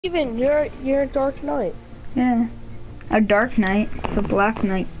Steven, you're a dark knight. Yeah. A dark knight. It's a black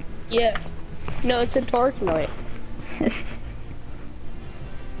knight. Yeah. No, it's a dark knight.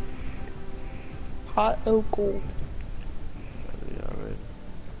 Hot oak gold. Yeah, right.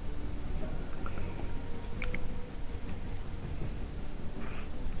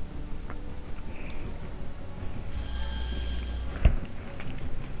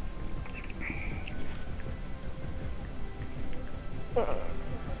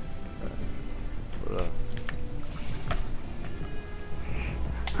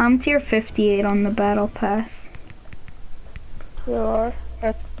 I'm tier 58 on the battle pass. You are?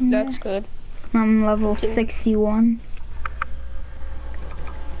 That's good. I'm level 61.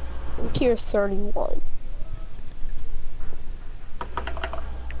 I'm tier 31.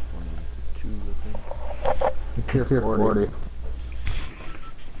 22, I think. Tier 40.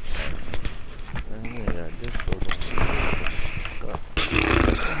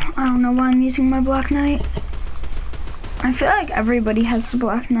 I don't know why I'm using my black knight. I feel like everybody has the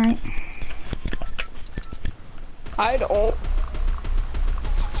black knight. I don't.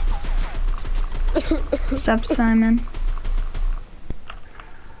 Stop, Simon.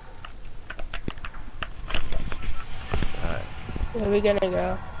 Alright. Where are we gonna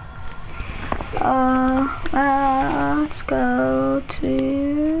go? Let's go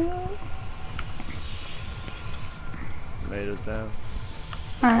to... Tomatoes down.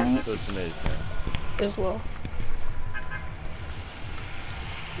 Alright. Let's go tomatoes down. As well.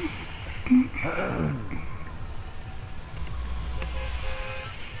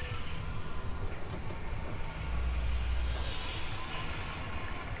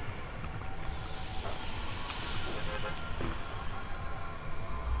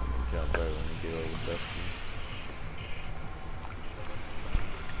 Jump right when you get over Dusty.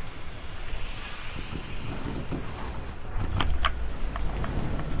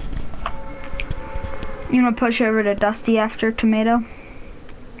 You wanna push over to Dusty after Tomato?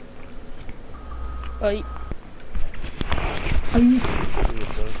 Like, I'm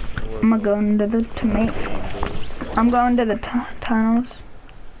gonna go into the tomato. I'm going to the tunnels.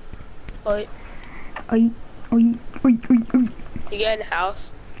 like, You you get in a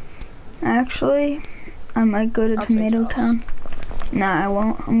house. Actually, I might go to I'll take Tomato yours. Town. Nah, I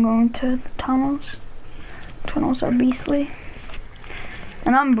won't. I'm going to the tunnels. Tunnels are beastly.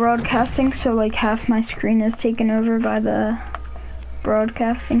 And I'm broadcasting, so like half my screen is taken over by the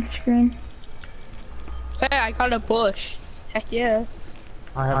broadcasting screen. Hey, I got a bush. Heck yeah.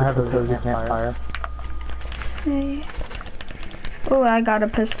 I have a cozy campfire. Hey. Oh, I got a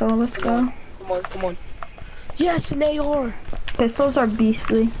pistol. Let's go. Come on, come on. Yes, an AR. Pistols are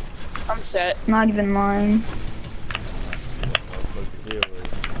beastly. I'm set. Not even lying.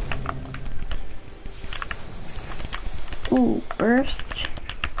 Ooh, burst.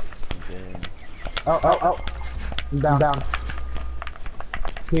 Oh. Down.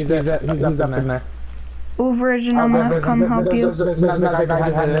 He's up in there. Ooh, Virgin, I'm gonna come help you.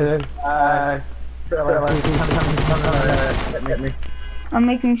 I'm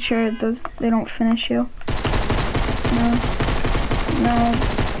making sure that they don't finish you.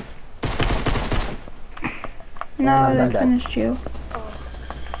 No, they finished you.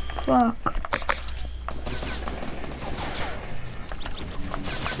 Fuck.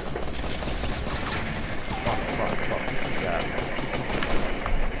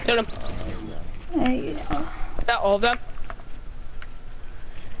 Kill him. Hey, Is that all of them?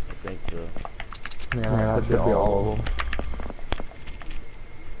 I think so. Yeah, that should be all of them.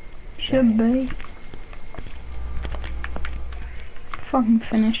 should be. Fucking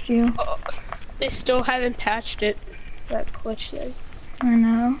finished you. They still haven't patched it. That glitch thing. I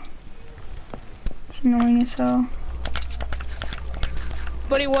know. It's annoying as hell.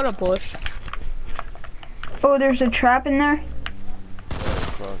 Buddy, what a bush. Oh, there's a trap in there?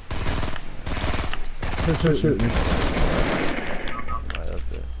 They're shooting. Right up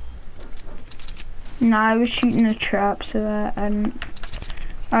there. Nah, I was shooting a trap so that I didn't...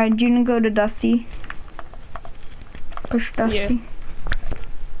 Alright, do you wanna go to Dusty? Push Dusty. Yeah.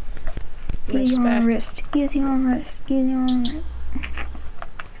 Easy on Respect. wrist. Easy on wrist. Easy on wrist.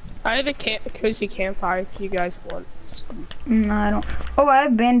 I have a cozy campfire if you guys want. No, I don't. Oh, I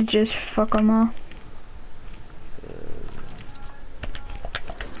have bandages. Fuck them all.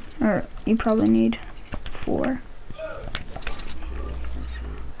 Or you probably need 4.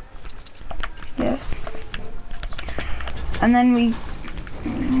 Yes. And then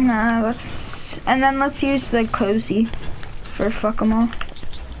let's use the cozy for fuck 'em all.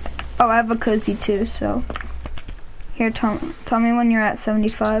 Oh, I have a cozy too, so. Here, tell me when you're at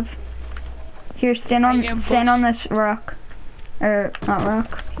 75. Here, stand on this rock. Or, not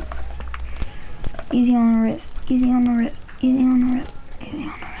rock. Easy on the wrist, easy on the wrist, easy on the wrist, easy on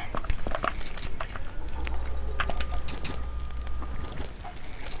the wrist.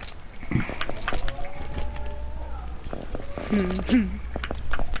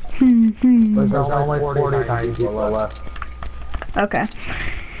 There's only 49 people left. Okay.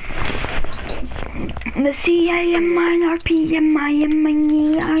 The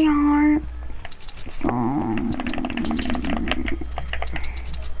C-A-M-I-R-P-M-I-M-I-E-I-R song.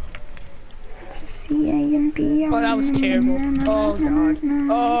 C-A-M-P-R. Oh, that was terrible. Oh god.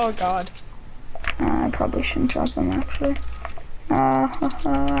 Oh god. I probably shouldn't drop them actually.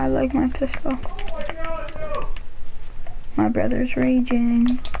 I like my pistol. My brother's raging.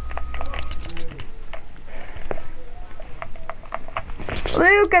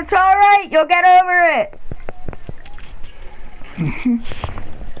 Luke, it's alright, you'll get over it.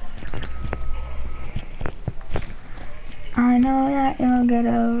 I know that you'll get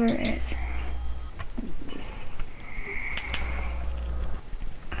over it.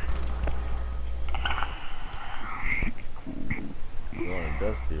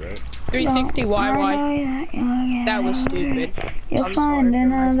 Dusty, right? 360 YY. That was stupid. You'll I'm find sorry for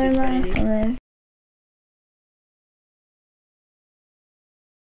my another life stupidity. to live.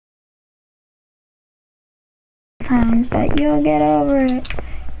 Times, but you'll get over it.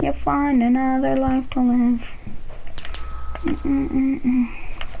 You'll find another life to live.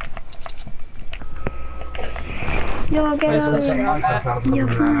 You'll get over it. You'll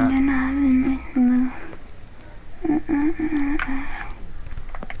find another life to live.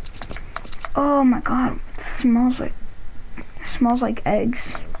 Oh my god, it smells like eggs.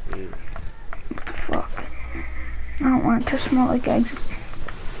 What the fuck? I don't want it to smell like eggs.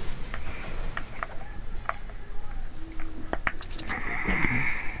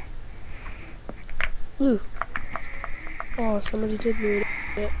 Ooh. Oh, somebody did loot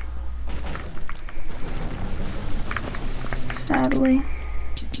it. Sadly.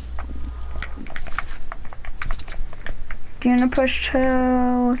 Do you wanna push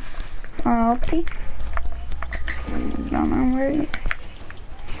to LP? Don't know where you...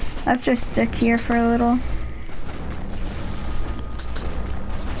 Let's just stick here for a little.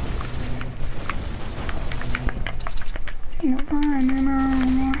 You'll find another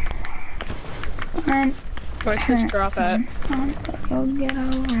more. Fine. Where's this drop at? You'll get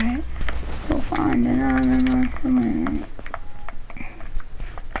over it. You'll find another more.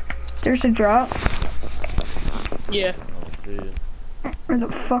 There's a drop. Yeah. Where the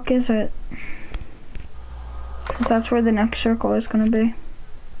fuck is it? 'Cause that's where the next circle is gonna be.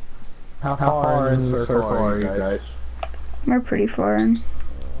 How far in the circle are you guys? We're pretty far in.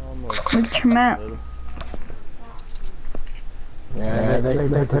 Where's your map? Yeah,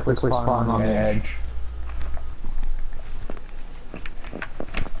 they typically spawn on the edge.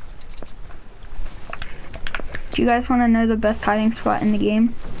 Do you guys want to know the best hiding spot in the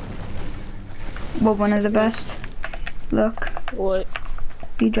game? Well, one of the best. Look, What?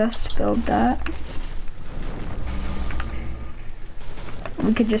 you just build that.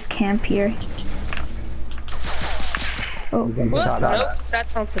 We could just camp here. Oh, What? Nope,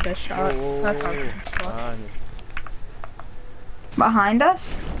 that's not the best shot. That's not the best spot. behind us?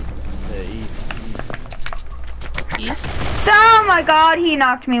 Yeah, East? Oh my god, he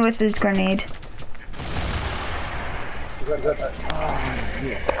knocked me with his grenade.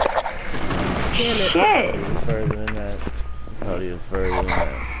 Damn it. Shit. further than that. I thought he was further than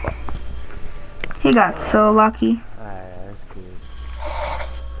that. He got so lucky. Alright, that's good.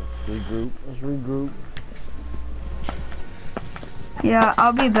 Let's regroup. Let's regroup. Yeah,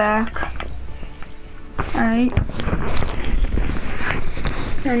 I'll be back. Alright.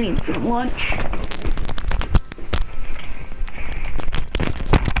 I need some lunch.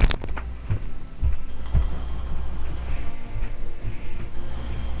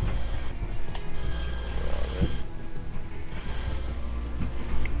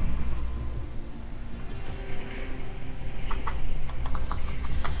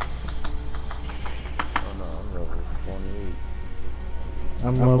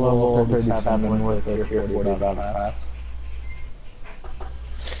 I'm level 37 with a tier 40 battle pass.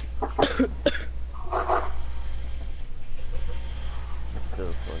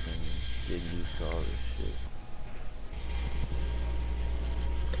 Still fucking getting used to all this shit.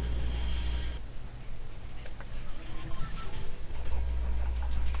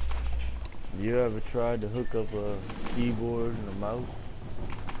 You ever tried to hook up a keyboard and a mouse?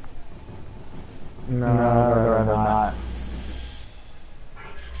 No, I'd rather not.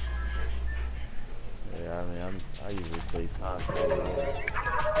 Yeah, I mean, I usually play console.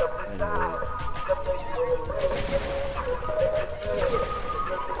 Anyway.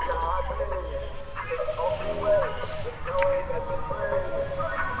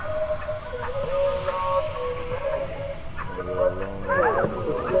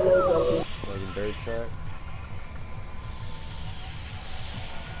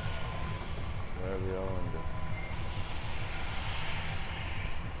 whatever y'all want to do.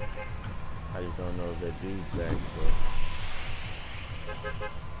 I just don't know if that dude's back, but...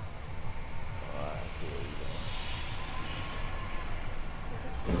 Oh, I see where he's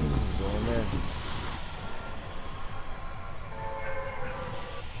going. Going there.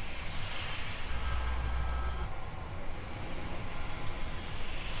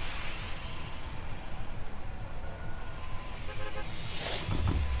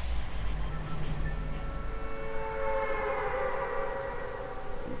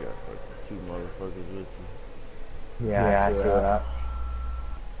 Two motherfuckers with you. Yeah, I see that.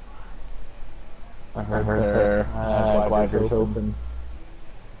 I heard there. Gliders open.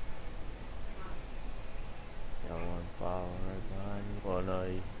 Got one foul right behind you. Well, no,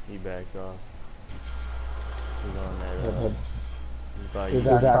 he backed off. He's on that. He's by you. He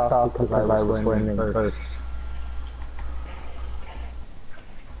backed off because I was landing first.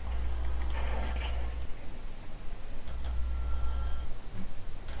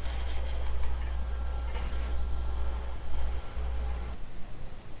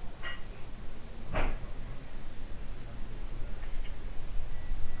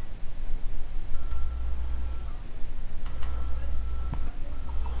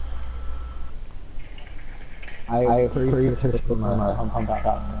 I have three assists from a humpback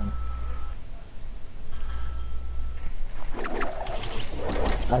man.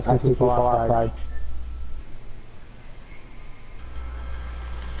 I see people outside.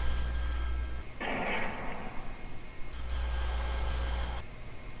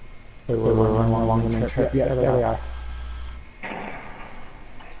 They were running along the main strip. Yeah, there they are.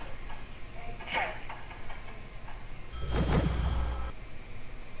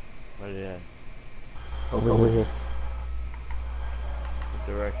 Where are they at? Over here. What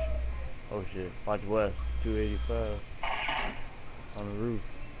direction? Oh shit. Watch west. 285. On the roof.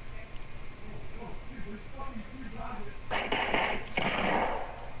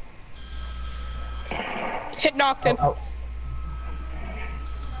 Hit knocked him. Oh.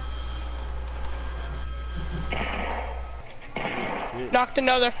 Shit. Knocked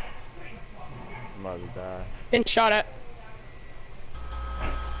another. I'm about to die. Been shot at.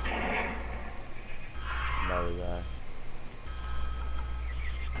 I'm about to die.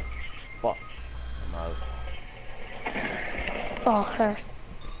 Fuck. I'm out. Oh, heck.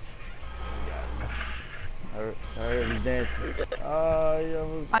 Hurry, he's dancing. Oh,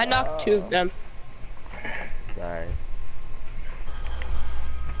 yeah. I knocked two of them. Sorry.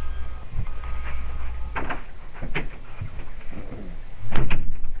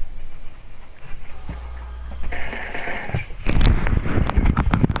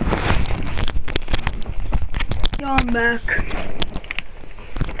 Yo, I'm back.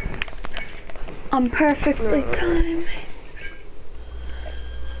 I'm perfectly timed.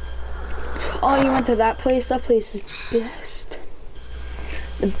 Oh, you went to that place? That place is the best.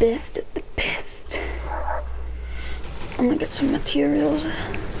 The best of the best. I'm gonna get some materials.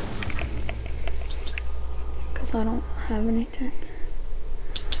 Because I don't have anything.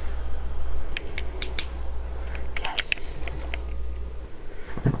 Yes.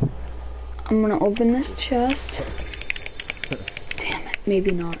 I'm gonna open this chest. Damn it,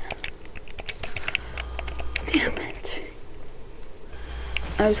 maybe not. Damn it.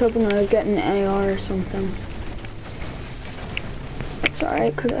 I was hoping I would get an AR or something. It's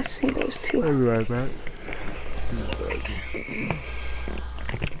alright, because I see those two. I'll be right back.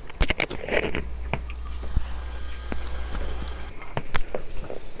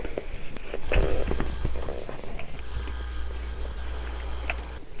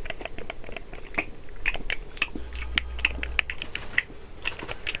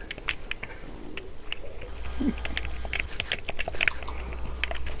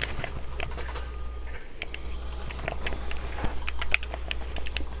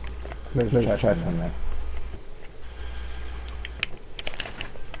 There's a chest on there.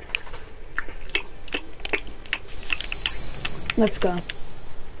 Let's go. I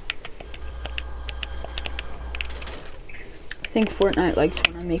think Fortnite likes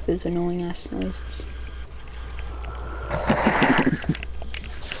when I make those annoying ass noises.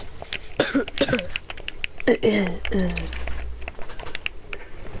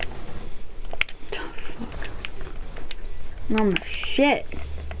 Oh shit.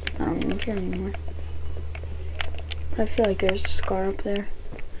 I don't even care anymore. But I feel like there's a scar up there.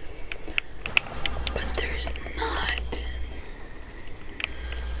 But there's not.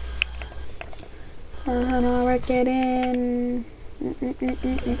 I'll wreck it in.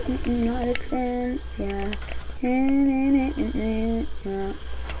 Not a chance. Yeah.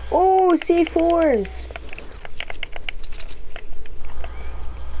 Oh, C4s.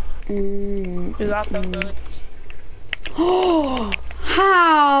 You got the goods. Oh,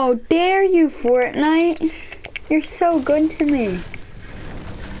 how dare you, Fortnite? You're so good to me.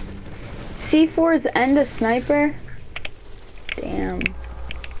 C4's and a sniper? Damn.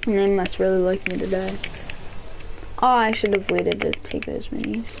 They must really like me today. Oh, I should have waited to take those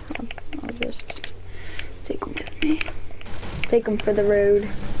minis. I'll just take them with me. Take them for the road.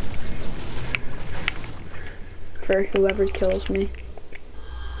 For whoever kills me.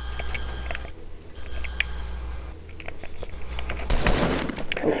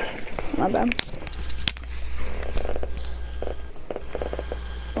 Oh, my bad.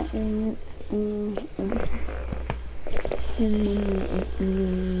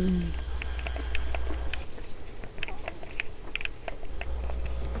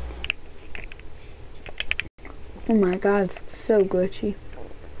 Oh my god, it's so glitchy.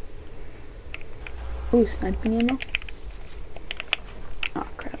 Ooh, sniping ammo. Oh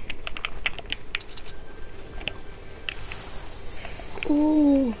crap.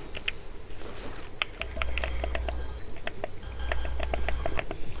 Ooh.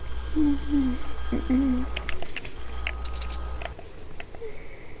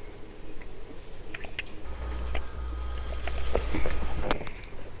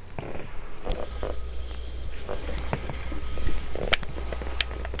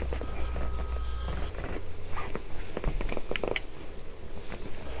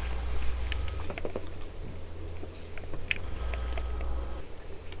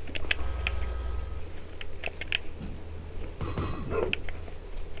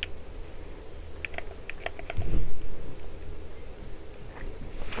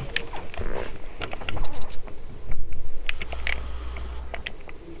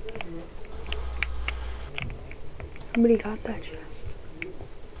 Somebody got that shit.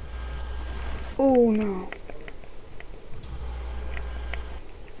 Oh no.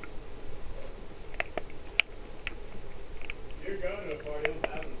 You're going to a party, I'm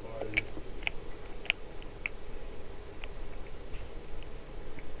having a party.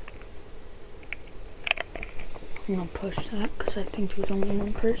 I'm gonna push that because I think there's only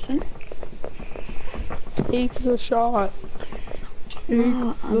one person. Take the shot.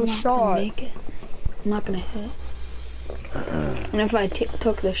 No, I'm the not shot. gonna make it. I'm not gonna hit. And if I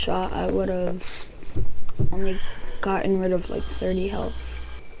took the shot, I would have only gotten rid of like 30 health.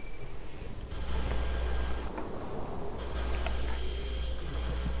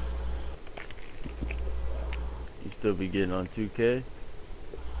 You still be getting on 2K?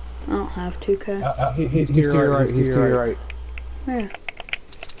 I don't have 2K. He's to your right, he's to your right. Where?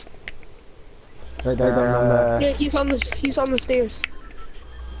 Right there, Yeah, he's on the stairs.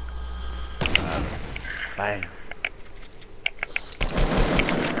 Bang.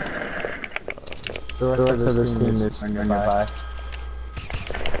 The rest of this team is nearby.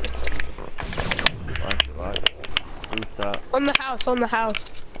 Watch. Rooftop. On the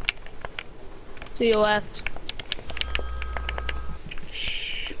house. To your left.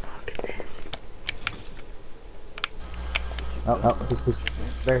 Oh, he's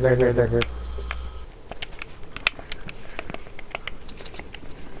there.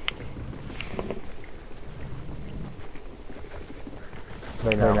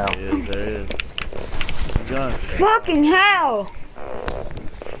 Right now. There he is. Gun. Fucking hell!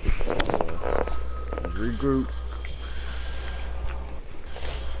 Regroup.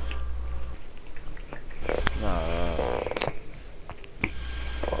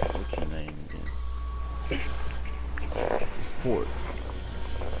 What's your name again? Fort.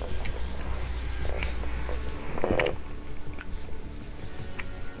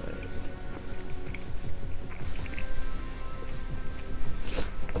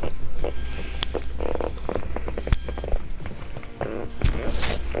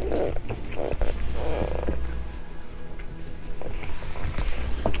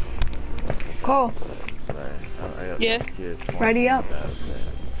 Cole. Yeah. Ready up.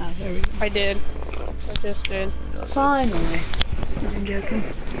 Oh, there we go. I did. I just did. Finally. I'm joking.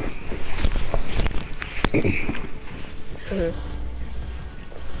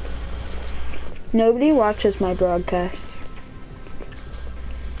 Nobody watches my broadcasts.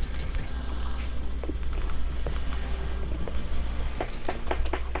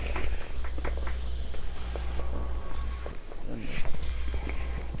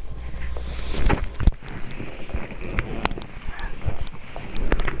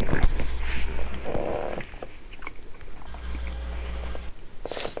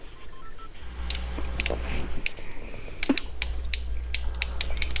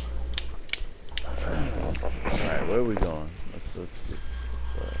 Where are we going? Let's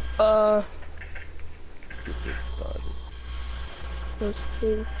get this started. Let's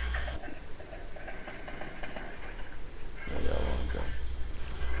see.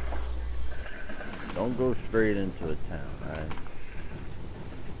 Don't go straight into a town, alright?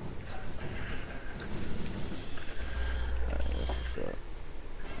 Alright, that's what's up.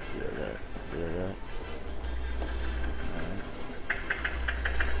 Feel that, feel that.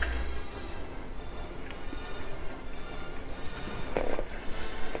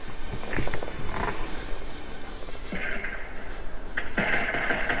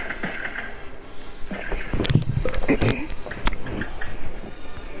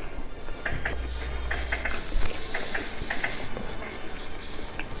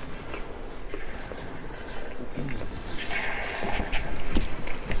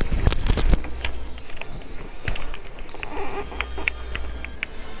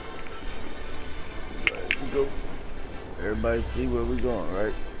 Go. Everybody see where we're going,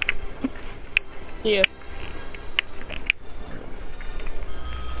 right? Yeah.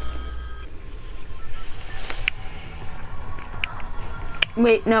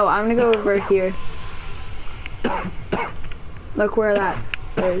 Wait, no, I'm gonna go over here. Look where that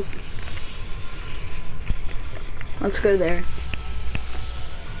is. Let's go there.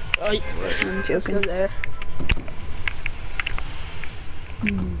 Oh, I'm let's go joking. there.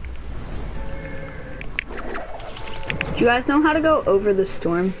 Do you guys know how to go over the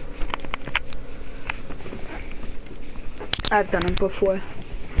storm? I've done it before.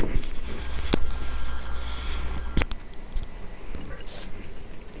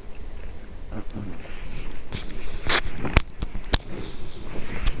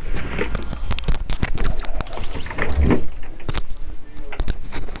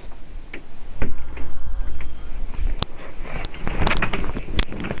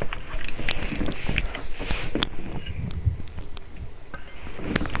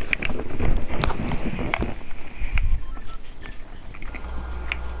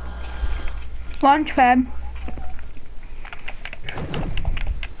 Launch pad.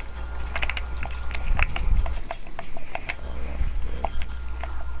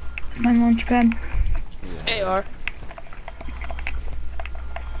 My launch pad. AR.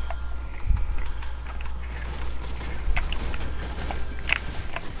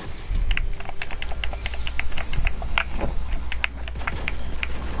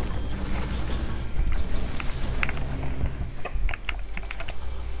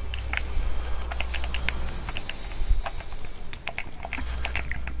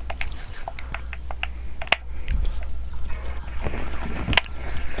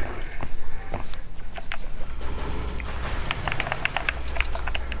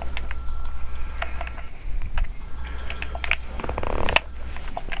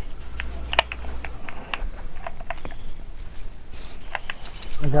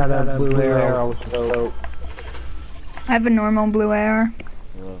 I got a blue arrow, so... I have a normal blue AR.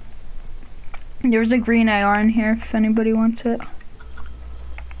 Yeah. There's a green AR in here if anybody wants it.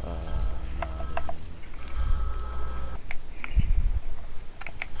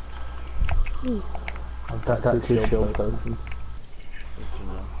 I've got two shield potions. Let you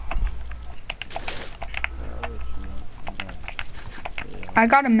know. I'll let you know. Yeah. I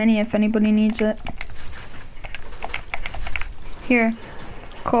got a mini if anybody needs it. Here.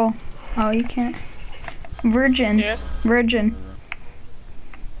 Cole. Oh, you can't. Virgin. Yeah. Virgin.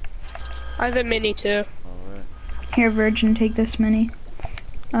 I have a mini too. Alright. Here, Virgin, take this mini.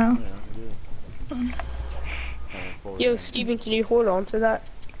 Oh. Yeah, good. Yo, Steven, can you hold on to that?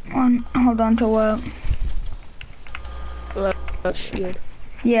 Hold on to what? Shield.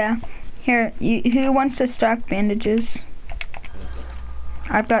 Yeah. Here, who wants to stack bandages?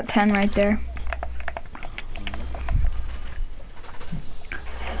 I've got 10 right there.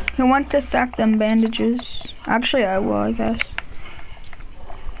 Who wants to stack them bandages? Actually, I will, I guess.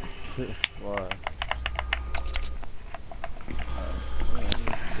 Why?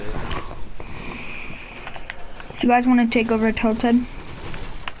 Do you guys want to take over Tilted?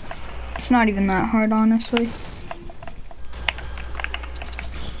 It's not even that hard, honestly.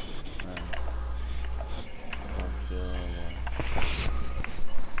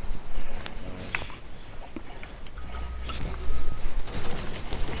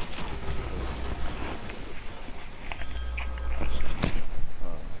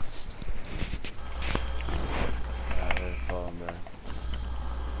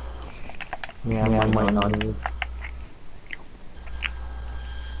 Yeah, I'm waiting on you.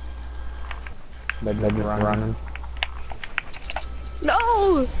 They're running.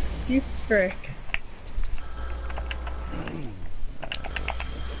 No! You frick.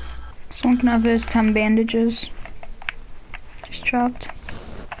 Someone can have his 10 bandages. Just dropped.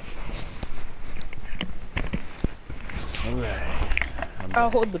 Alright. I'll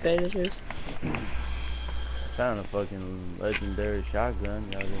hold the bandages. Found a fucking legendary shotgun.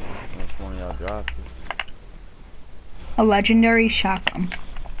 Y'all didn't. Unless one of y'all dropped it. A legendary shotgun.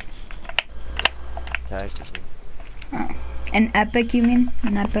 Tactical. Oh. An epic, you mean?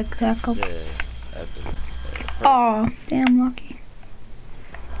 An epic tackle? Yeah, epic. Oh, damn lucky.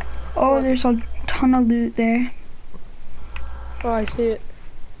 Oh, there's a ton of loot there. Oh, I see it.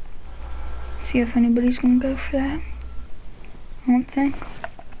 See if anybody's gonna go for that. I don't think.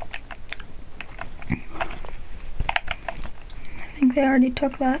 I think they already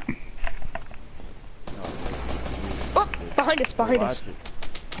took that. Oh, behind us, behind us.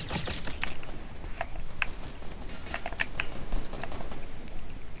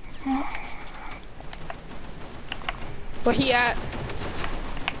 Where he at?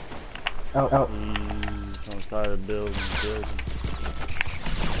 Oh. He's on the side of the building.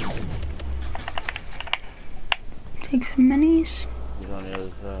 Take some minis. He's on the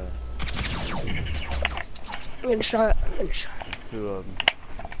other side. I'm getting shot. Two of them.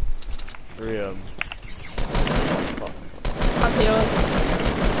 Three of them. I'm healing.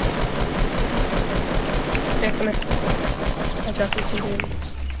 Yeah, come here. I'll drop you some minis.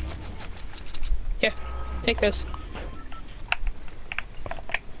 Yeah, take this.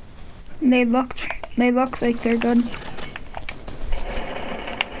 They look like they're good.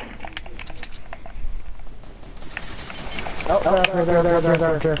 Oh, there.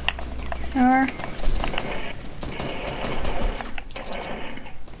 They are.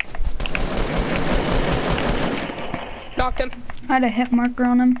 Knocked him. I had a hit marker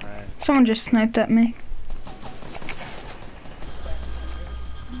on him. Right. Someone just sniped at me.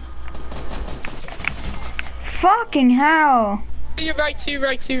 Fucking hell! To your right, to your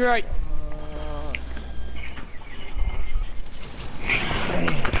right, to your right.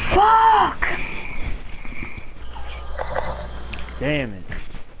 Fuck! Damn it.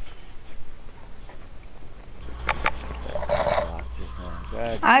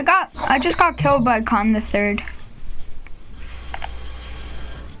 I just got killed by Con the Third.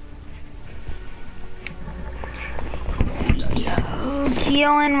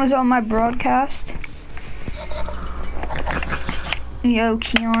 Keelan was on my broadcast. Yo,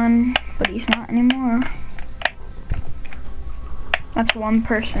 Keelan, but he's not anymore. That's one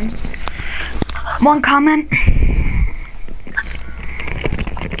person. One comment.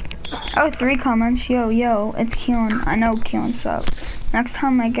 Oh, 3 comments. Yo, it's Keelan. I know Keelan sucks. Next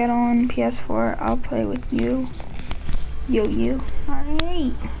time I get on PS4, I'll play with you. You.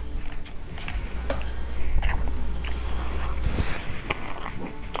 Alright.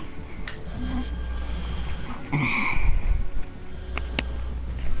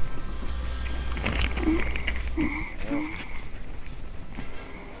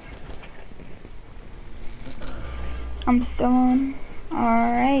 I'm still on.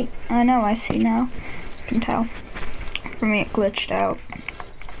 Alright. I know, I see now. I can tell. For me, it glitched out.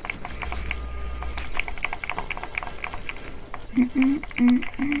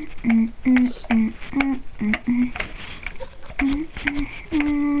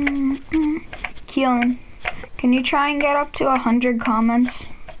 Keelan, can you try and get up to 100 comments?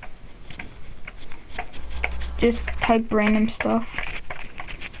 Just type random stuff.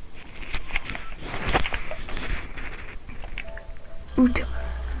 Good.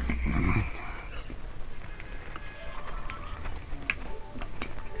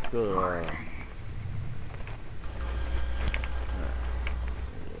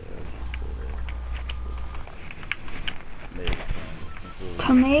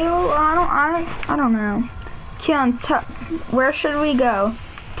 Tomato? I don't know. Keon, where should we go?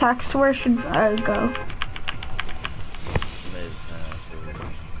 Text, where should I go?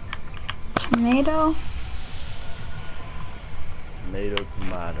 Tomato? Tomato.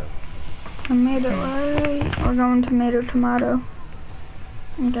 Tomato, alright. We're going tomato.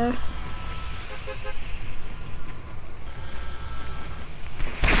 I guess.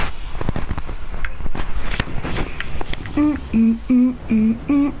 I'm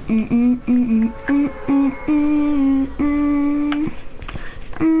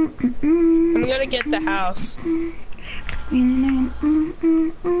gonna get the house.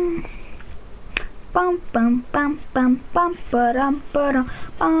 Bum bum bum bum bum ba-dum ba-dum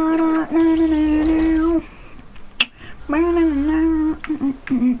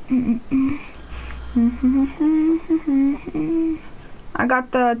I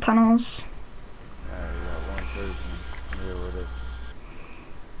got the tunnels. We got one person here with us.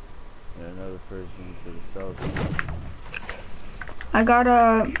 And another person to the south. I got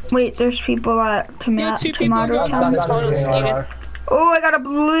a wait. There's people at Yeah, 2 people tomato on the tunnel, Steven. Oh, I got a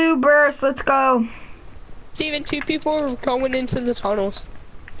blue burst. Let's go. Steven, 2 people are going into the tunnels.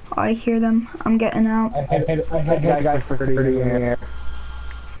 I hear them. I'm getting out. I hit that guy for 30 in the air.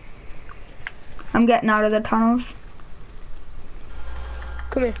 I'm getting out of the tunnels.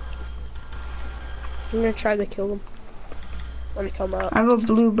 Come here. I'm gonna try to kill them. Let me come out. I have a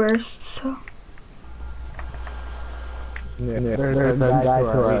blue burst, so. Yeah, there's a guy to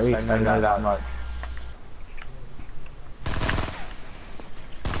our east, I know that much.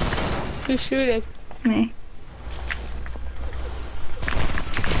 Who's shooting? Me.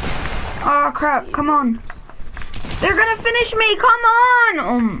 Oh crap, come on. They're gonna finish me, come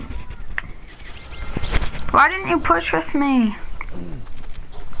on! Why didn't you push with me?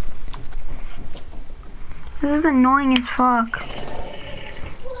 This is annoying as fuck.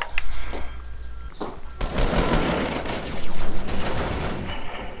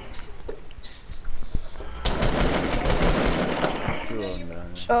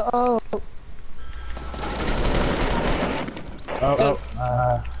 Shut up.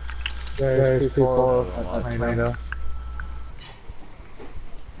 There's people at tomato.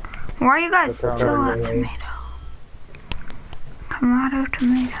 Why are you guys still at tomato?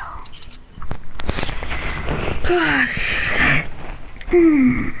 Tomato. Gosh.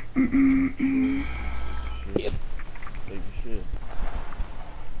 Yep. Take your shit.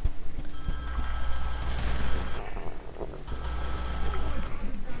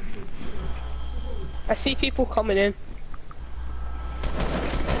 I see people coming in.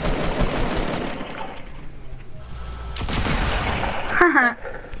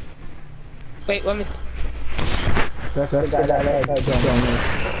 Wait, let me. That's the guy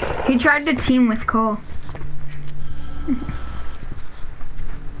that He tried to team with Cole.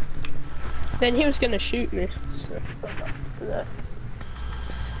 Then he was gonna shoot me. So.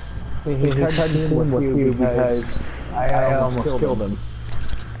 He tried to team with you because I almost killed him.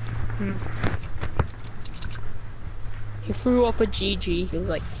 He threw up a GG. He was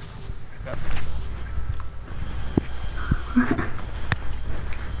like.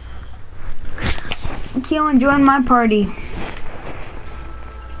 Keelan, join my party.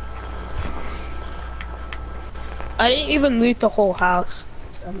 I didn't even loot the whole house,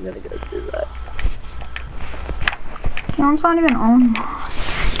 so I'm gonna go do that. Keelan's not even online.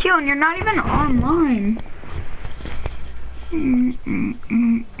 Keelan, you're not even online.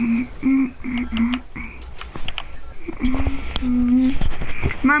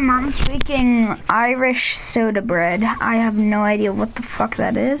 My mom's making Irish soda bread. I have no idea what the fuck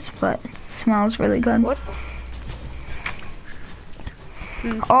that is, but it smells really good. What?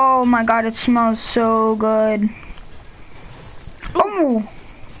 Oh my god, it smells so good. Oh!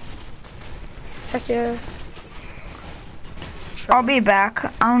 Heck yeah. I'll be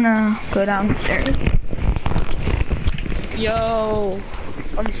back. I'm gonna go downstairs. Yo,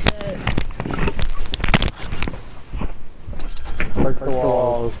 I'm set. Break the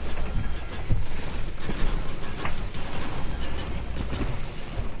walls.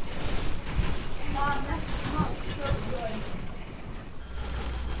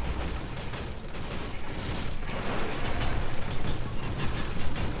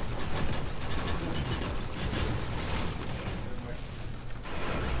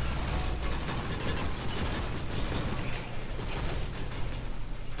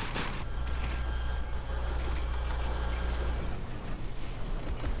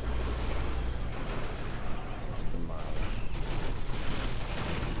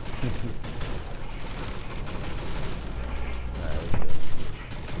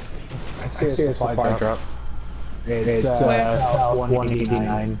 I see a supply drop. It's South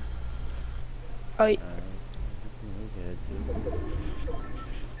 189. Oh, yeah.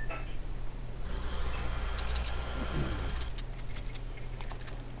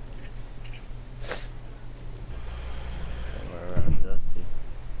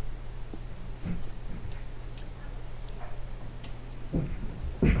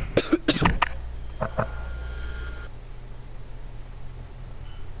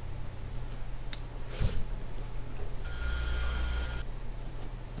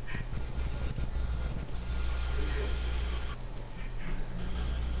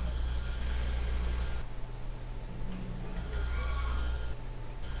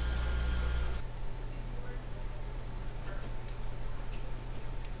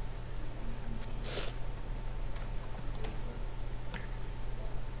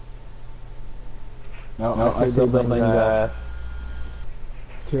 No, I see building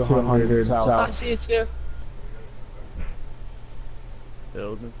 200 south. I see it too.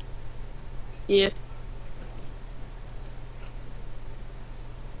 Building? Yeah.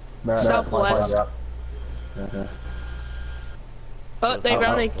 Southwest. Oh, they're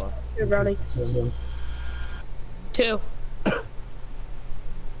running. They're running. Two.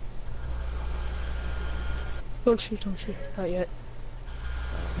 Don't shoot, not yet.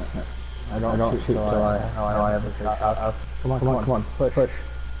 I don't shoot till I have a shot. Come on, push.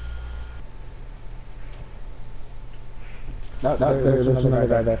 No, there's another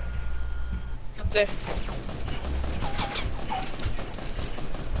guy there. It's up there.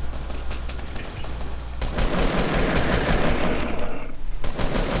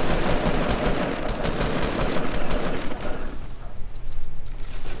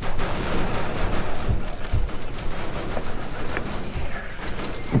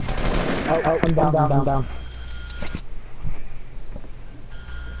 Oh, I'm down.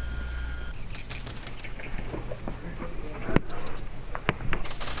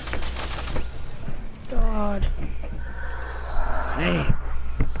 God. Hey.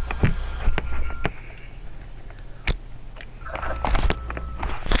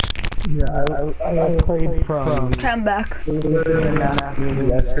 Yeah, I played from Come back.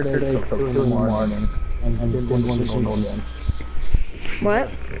 yesterday till 2 in the morning and didn't win a single game. What?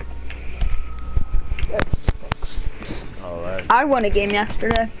 That's Oh, that's I won a game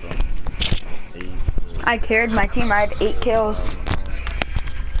yesterday. 8. I carried my team. I had 8 kills.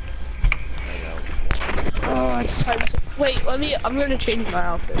 oh, it's time to wait. I'm gonna change my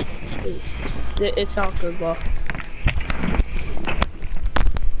outfit. Please. It's not good, bro.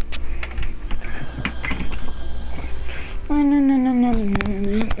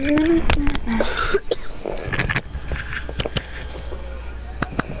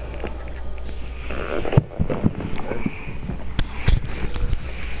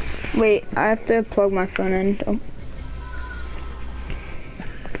 Wait, I have to plug my phone in. Oh.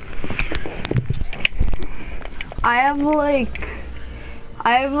 I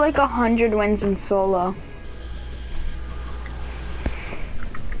have like 100 wins in solo.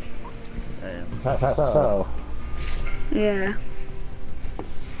 Damn. That's so. Yeah.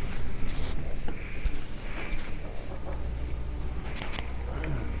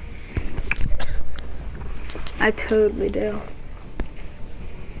 I totally do.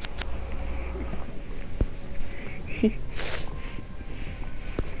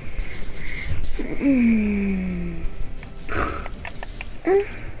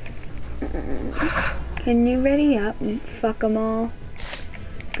 Can you ready up and fuck 'em all?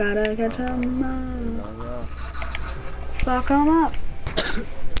 Gotta catch 'em all. Fuck 'em up.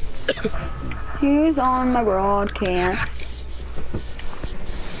 Who's on my broadcast?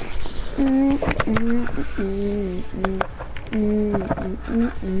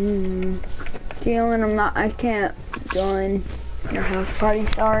 Jalen, I can't join your house party,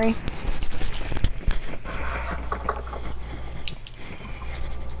 sorry.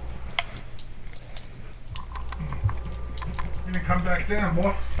 You gonna come back down,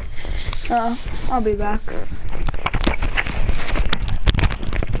 boy? I'll be back.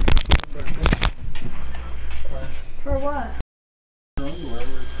 For what?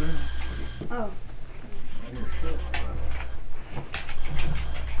 Oh.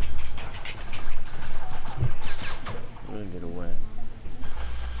 We'll get away.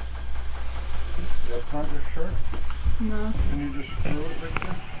 You have front your shirt? No. Can you just throw it right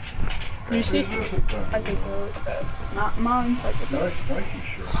there? Can you see? Where's it then? I can go with that. Not mine. Nice Nike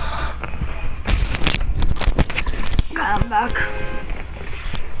shirt. I'm back.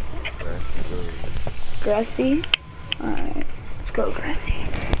 Grassy. Alright. Let's go, Grassy.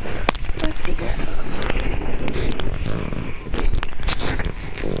 Grassy.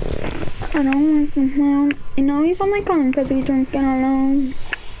 I don't want him alone. You know he's on my phone because he's drinking alone.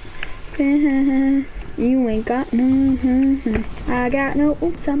 You ain't got no. I got no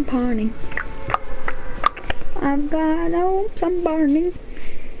oops, I'm party. I've got no oops, I'm party.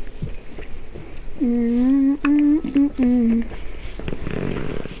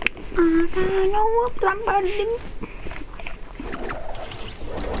 I got no oops, I'm party.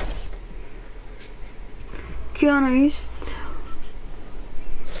 Keanu, he's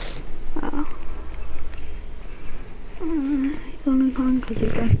only calling because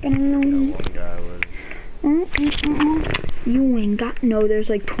he's drinking alone. One guy was. You ain't got no. There's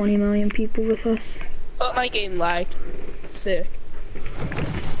like 20 million people with us. Oh, my game lagged. Sick.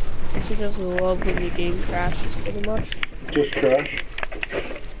 She just love when the game crashes, pretty much. Just crash.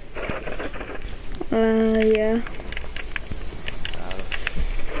 Yeah.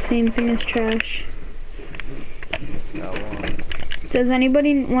 Same thing as trash. Got one. Does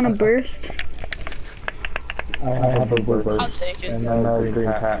anybody want to burst? I have a burst. I'll take it. And a green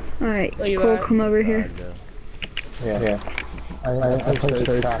hat. Alright, Oh, you Cole, are? come over here. Yeah. I placed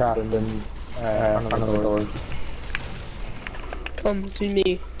a trap in front of the door. Come to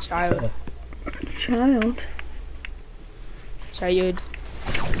me, child. Child. Child.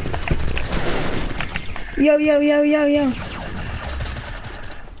 Yo, yo, yo, yo, yo.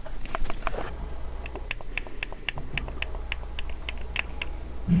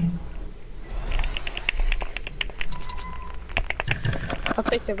 I'll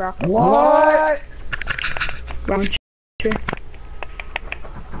take the rocket. What? Launcher.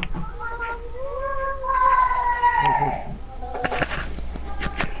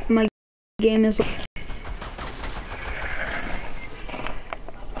 My game is.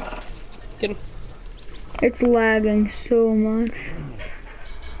 Get him. It's lagging so much.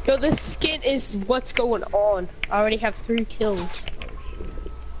 Yo, this skin is what's going on. I already have 3 kills.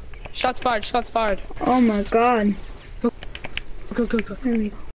 Shots fired, shots fired. Oh my god. Go, go, go. There we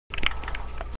go.